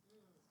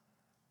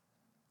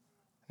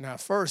 Now,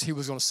 at first, he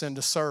was going to send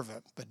a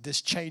servant, but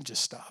this changes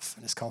stuff,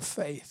 and it's called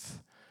faith.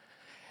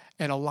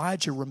 And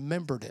Elijah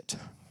remembered it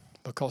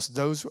because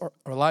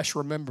Elisha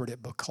remembered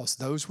it because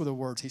those were the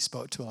words he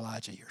spoke to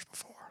Elijah years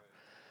before.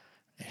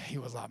 And he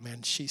was like,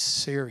 man, she's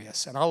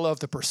serious. And I love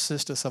the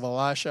persistence of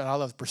Elisha, and I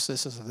love the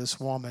persistence of this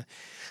woman.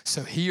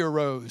 So he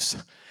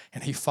arose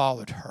and he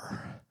followed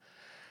her.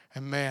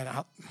 And man,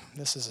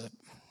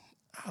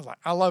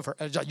 I love her.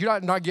 You're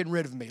not getting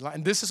rid of me.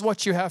 And this is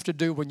what you have to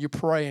do when you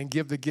pray and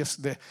give the gifts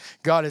that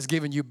God has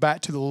given you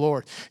back to the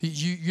Lord.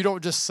 You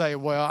don't just say,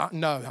 well,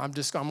 no, I'm going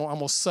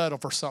to settle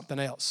for something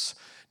else.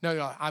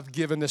 No, I've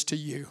given this to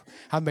you.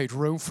 I made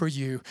room for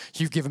you.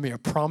 You've given me a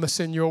promise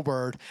in your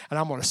word, and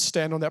I'm going to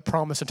stand on that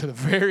promise until the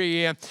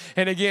very end.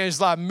 And again, it's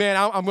like, man,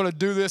 I'm going to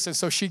do this. And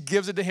so she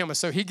gives it to him. And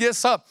so he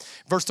gets up.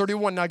 Verse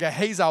 31, now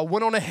Gehazi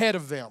went on ahead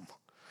of them,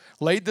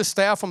 laid the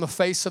staff on the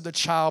face of the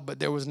child, but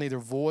there was neither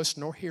voice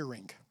nor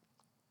hearing.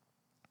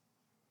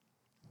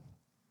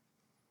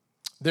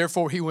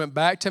 Therefore, he went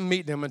back to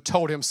meet them and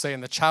told him,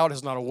 saying, the child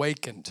has not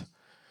awakened.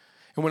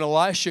 And when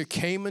Elisha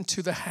came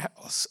into the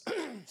house,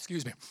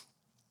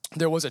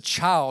 there was a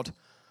child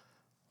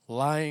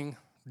lying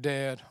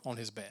dead on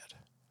his bed.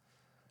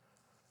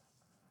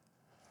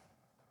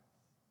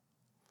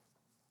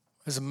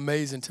 It's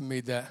amazing to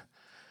me that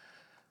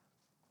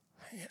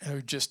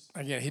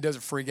he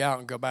doesn't freak out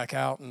and go back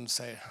out and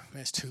say,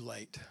 man, it's too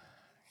late.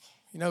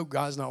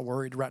 God's not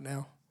worried right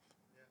now.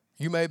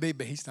 You may be,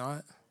 but he's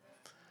not.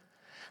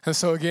 And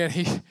so again,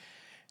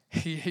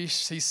 he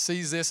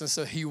sees this, and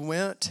so he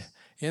went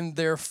in,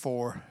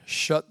 therefore,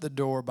 shut the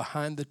door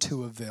behind the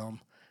two of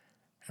them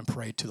and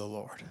prayed to the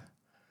Lord.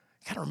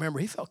 You got to remember,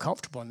 he felt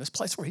comfortable in this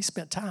place where he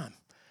spent time.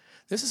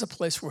 This is a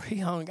place where he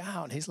hung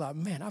out, and he's like,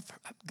 man,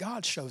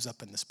 God shows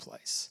up in this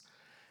place.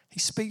 He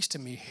speaks to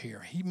me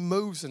here. He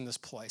moves in this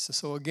place. And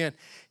so again,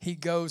 he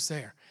goes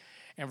there.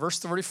 And verse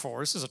 34,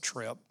 this is a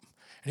trip.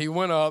 And he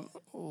went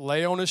up,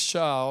 lay on the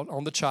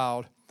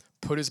child,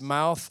 put his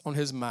mouth on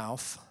his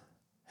mouth,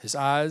 his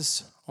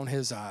eyes on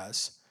his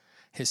eyes,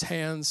 his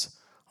hands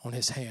on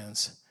his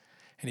hands.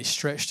 And he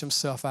stretched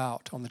himself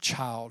out on the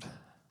child,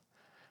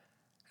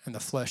 and the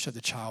flesh of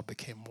the child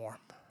became warm.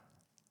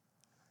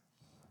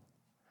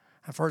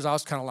 At first, I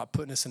was kind of like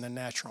putting this in the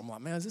natural. I'm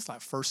like, man, is this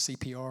like first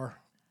CPR?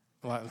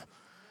 Like,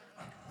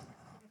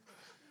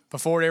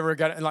 before it ever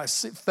got like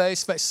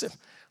face. I'm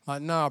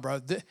like, nah, bro,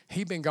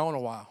 he'd been gone a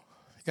while.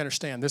 You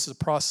understand, this is a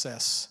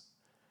process.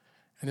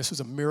 And this was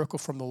a miracle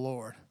from the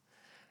Lord.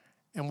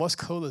 And what's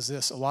cool is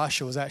this,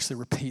 Elisha was actually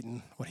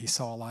repeating what he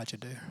saw Elijah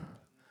do.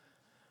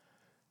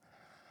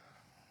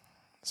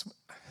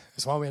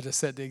 That's why we have to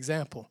set the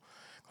example,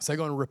 because they're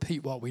going to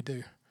repeat what we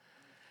do.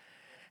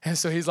 And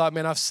so he's like,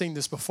 man, I've seen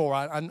this before.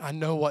 I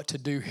know what to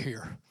do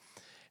here.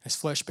 His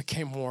flesh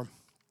became warm.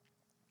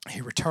 He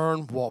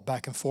returned, walked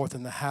back and forth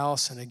in the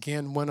house, and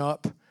again went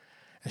up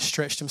and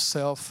stretched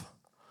himself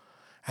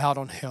out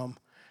on him.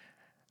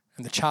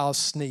 And the child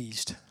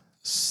sneezed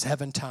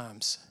 7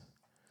 times.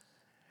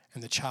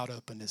 And the child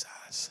opened his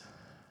eyes.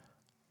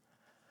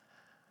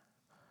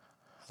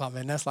 I thought,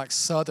 man, that's like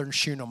southern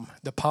Shunem,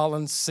 the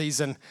pollen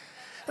season.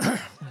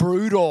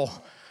 Brutal.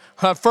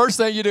 First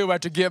thing you do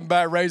after getting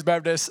back, raised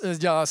Baptist,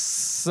 is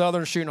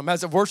southern Shunem.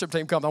 As the worship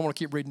team comes, I want to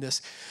keep reading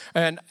this.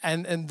 And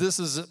this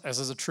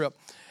is a trip.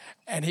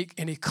 And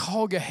he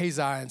called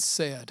Gehazi and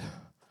said,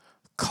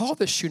 call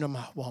this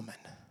Shunammite woman.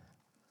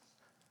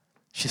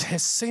 She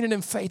has seen it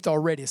in faith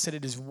already. It said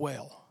it is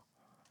well.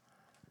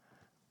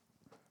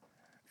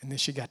 And then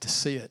she got to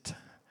see it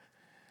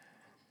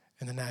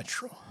in the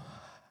natural.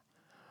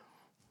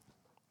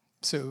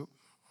 So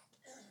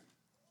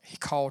he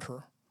called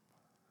her.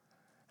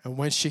 And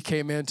when she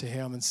came in to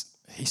him, and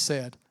he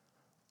said,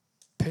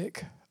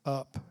 pick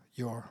up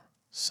your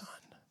son.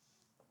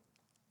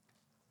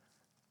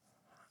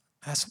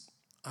 That's,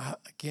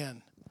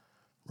 again,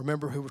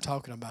 remember who we're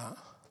talking about.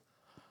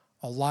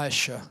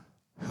 Elisha,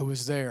 who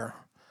was there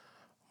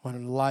when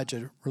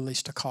Elijah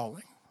released a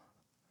calling.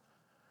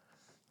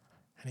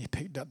 And he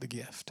picked up the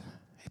gift.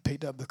 He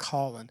picked up the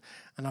calling.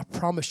 And I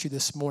promise you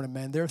this morning,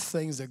 man, there are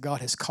things that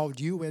God has called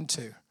you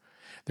into.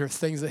 There are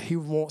things that he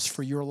wants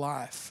for your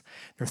life.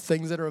 There are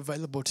things that are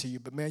available to you.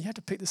 But, man, you have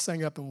to pick this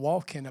thing up and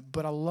walk in it.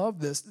 But I love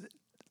this.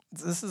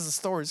 This is a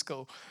story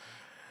school.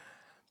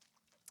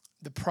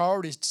 The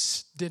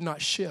priorities did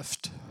not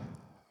shift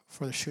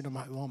for the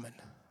Shunammite woman.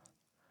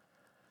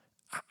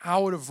 I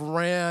would have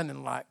ran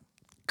and like,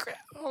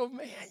 oh,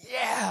 man,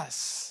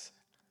 yes.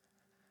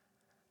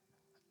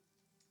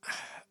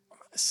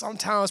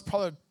 Sometimes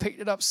probably picked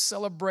it up,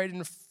 celebrated,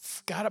 and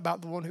forgot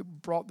about the one who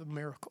brought the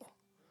miracle.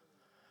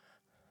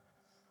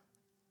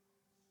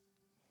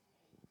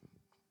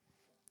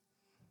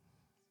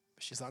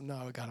 But she's like,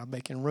 no, God, I'm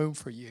making room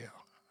for you.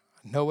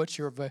 I know what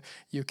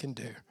you can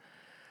do.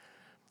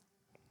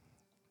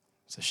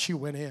 So she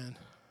went in,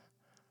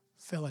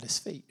 fell at his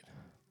feet.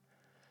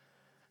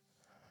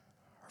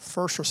 Her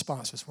first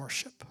response was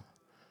worship.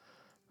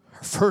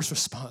 Her first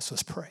response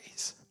was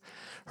praise.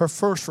 Her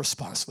first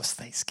response was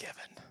thanksgiving.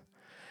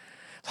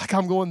 Like,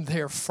 I'm going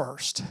there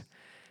first.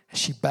 And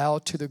she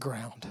bowed to the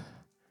ground.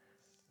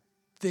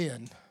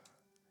 Then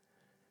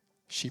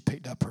she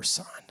picked up her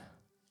son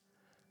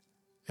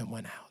and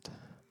went out.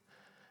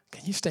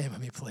 Can you stand with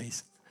me,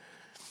 please?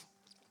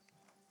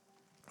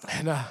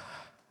 And, man,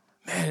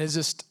 it's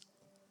just,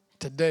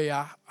 today,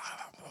 I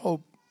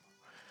hope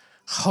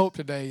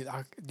today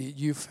I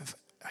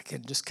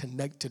can just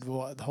connected with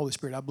what the Holy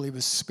Spirit, I believe,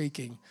 is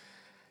speaking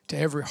to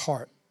every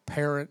heart,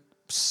 parent,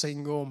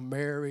 single,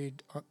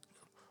 married,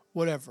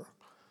 whatever,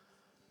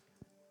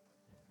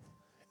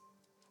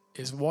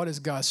 is what is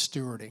God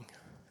stewarding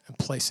and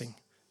placing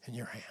in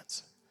your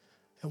hands?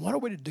 And what are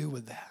we to do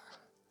with that?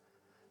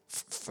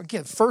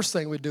 Again, first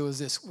thing we do is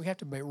this. We have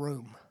to make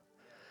room.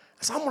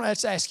 So I'm going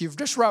to ask you,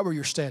 just right where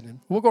you're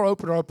standing, we're going to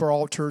open up our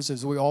altars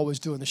as we always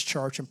do in this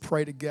church and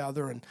pray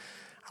together. And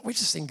we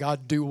just seen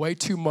God do way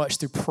too much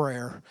through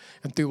prayer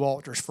and through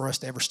altars for us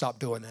to ever stop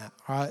doing that.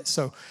 All right?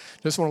 So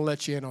just want to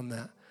let you in on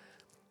that.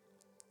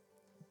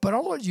 But I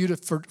want you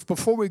to,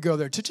 before we go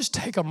there, to just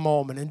take a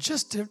moment and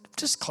just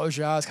close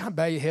your eyes, kind of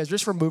bow your heads,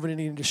 just removing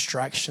any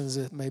distractions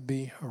that may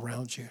be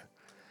around you.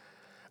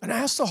 And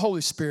ask the Holy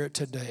Spirit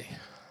today,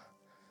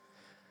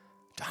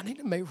 do I need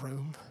to make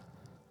room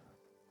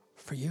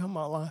for you in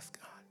my life,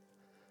 God?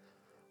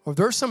 Or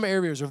there's some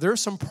areas, or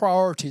there's some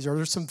priorities, or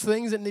there's some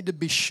things that need to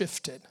be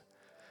shifted.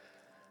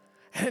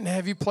 And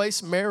have you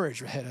placed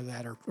marriage ahead of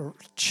that, or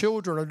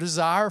children, or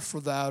desire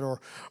for that,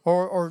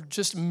 or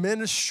just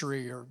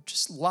ministry, or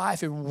just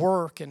life and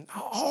work, and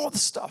all the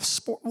stuff,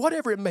 sport,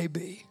 whatever it may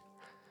be?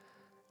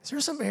 Is there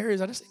some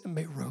areas I just need to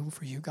make room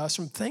for you, guys?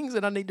 Some things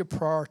that I need to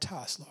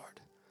prioritize, Lord.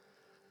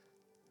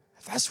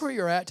 If that's where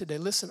you're at today,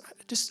 listen,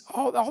 just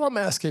all I'm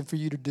asking for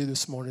you to do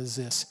this morning is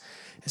this,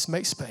 is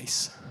make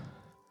space.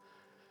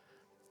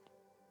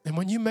 And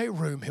when you make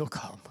room, he'll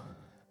come.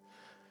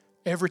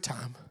 Every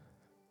time.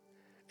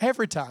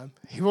 Every time.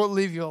 He won't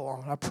leave you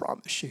alone. I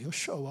promise you, he'll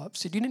show up.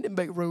 So do you need to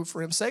make room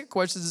for him? Second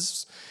question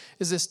is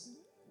this,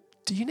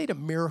 do you need a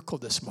miracle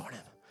this morning?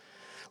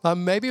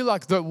 Maybe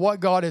what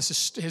God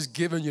has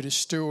given you to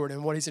steward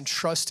and what he's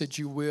entrusted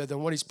you with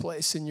and what he's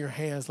placed in your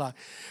hands.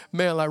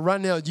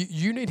 Right now,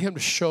 you need him to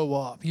show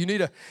up. You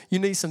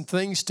need some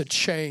things to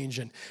change,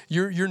 and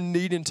you're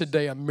needing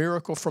today a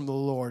miracle from the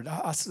Lord.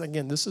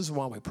 Again, this is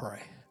why we pray.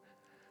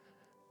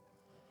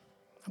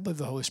 I believe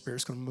the Holy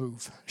Spirit's going to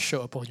move,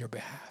 show up on your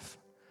behalf.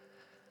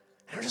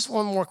 And just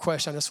one more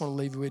question I just want to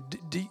leave you with.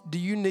 Do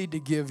you need to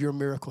give your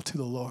miracle to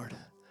the Lord?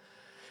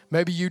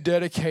 Maybe you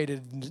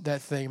dedicated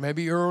that thing.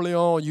 Maybe early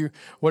on,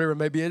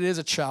 maybe it is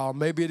a child.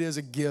 Maybe it is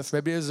a gift.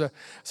 Maybe it is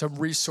some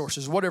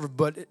resources, whatever.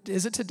 But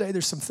is it today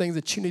there's some things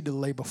that you need to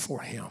lay before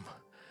him?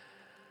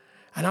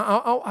 And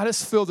I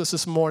just feel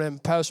this morning,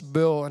 Pastor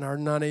Bill, in our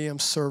 9 a.m.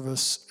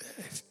 service,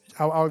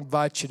 I'll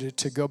invite you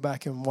to go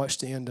back and watch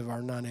the end of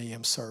our 9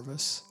 a.m.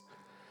 service.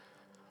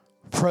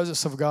 The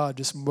presence of God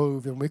just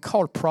moved, and we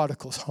called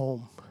prodigals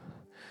home.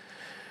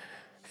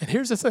 And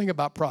here's the thing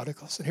about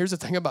prodigals, and here's the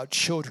thing about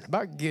children,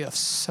 about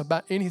gifts,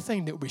 about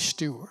anything that we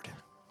steward.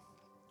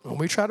 When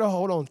we try to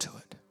hold on to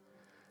it,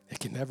 it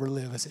can never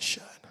live as it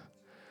should.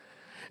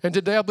 And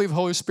today I believe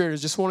Holy Spirit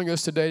is just wanting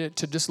us today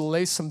to just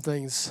lay some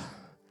things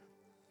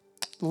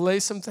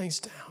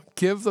down.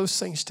 Give those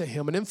things to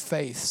Him, and in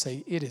faith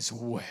say, it is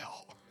well.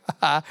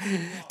 God,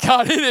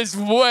 it is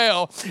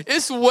well.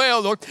 It's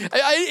well, Lord.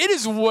 It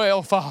is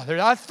well,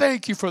 Father. I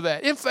thank you for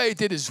that. In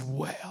faith, it is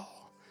well.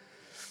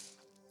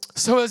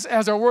 So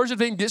as our worship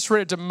team gets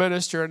ready to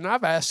minister, and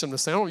I've asked them to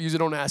sing, I usually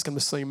don't ask them to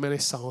sing many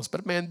songs,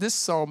 but man, this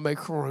song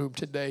make room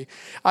today.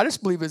 I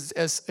just believe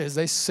as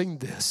they sing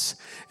this,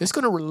 it's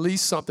going to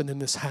release something in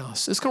this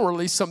house. It's going to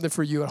release something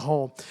for you at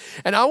home.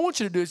 And I want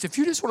you to do this. If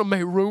you just want to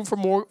make room for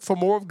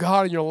more of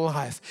God in your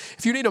life,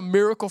 if you need a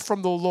miracle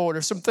from the Lord,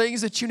 or some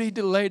things that you need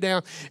to lay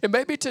down, and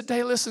maybe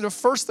today, listen, the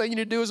first thing you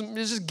need to do is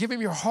just give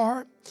Him your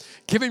heart,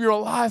 give Him your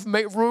life,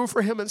 make room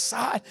for Him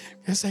inside,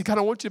 and say, God,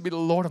 I want you to be the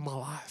Lord of my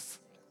life.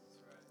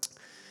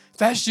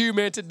 That's you,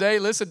 man, today.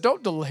 Listen,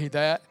 don't delay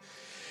that.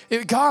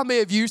 God may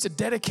have used a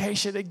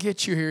dedication to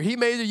get you here. He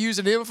may have used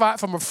an invite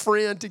from a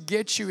friend to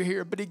get you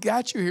here, but He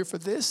got you here for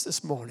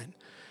this morning,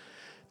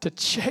 to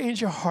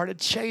change your heart, to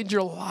change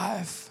your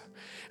life.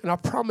 And I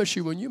promise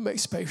you, when you make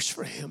space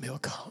for Him, He'll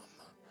come.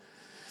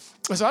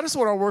 So I just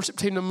want our worship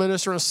team to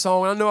minister a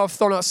song. I know I've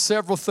thrown out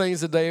several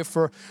things today,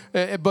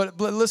 but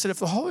listen, if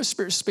the Holy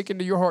Spirit's speaking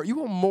to your heart, you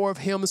want more of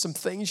Him and some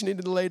things you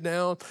need to lay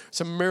down,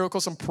 some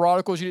miracles, some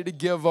prodigals you need to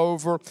give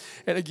over.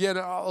 And again,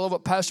 I love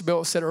what Pastor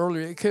Bill said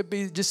earlier. It could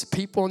be just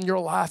people in your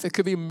life. It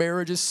could be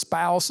marriages,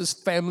 spouses,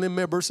 family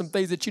members, some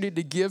things that you need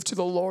to give to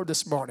the Lord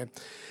this morning.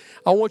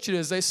 I want you to,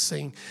 as they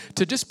sing,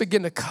 to just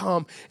begin to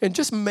come and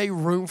just make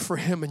room for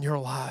Him in your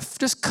life.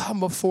 Just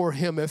come before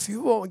Him. If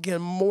you want, again,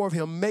 more of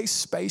Him, make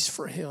space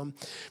for Him.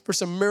 For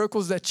some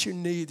miracles that you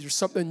need, there's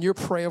something you're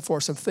praying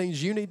for, some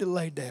things you need to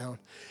lay down.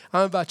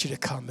 I invite you to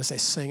come as they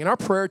sing. And our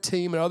prayer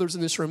team and others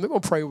in this room, they're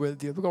going to pray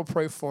with you. We're going to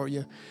pray for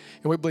you.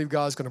 And we believe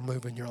God's going to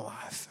move in your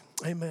life.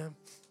 Amen.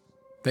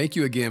 Thank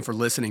you again for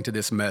listening to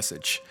this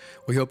message.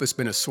 We hope it's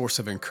been a source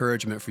of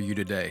encouragement for you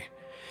today.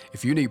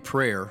 If you need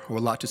prayer or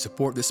would like to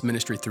support this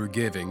ministry through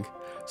giving,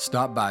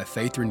 stop by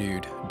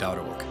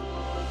faithrenewed.org.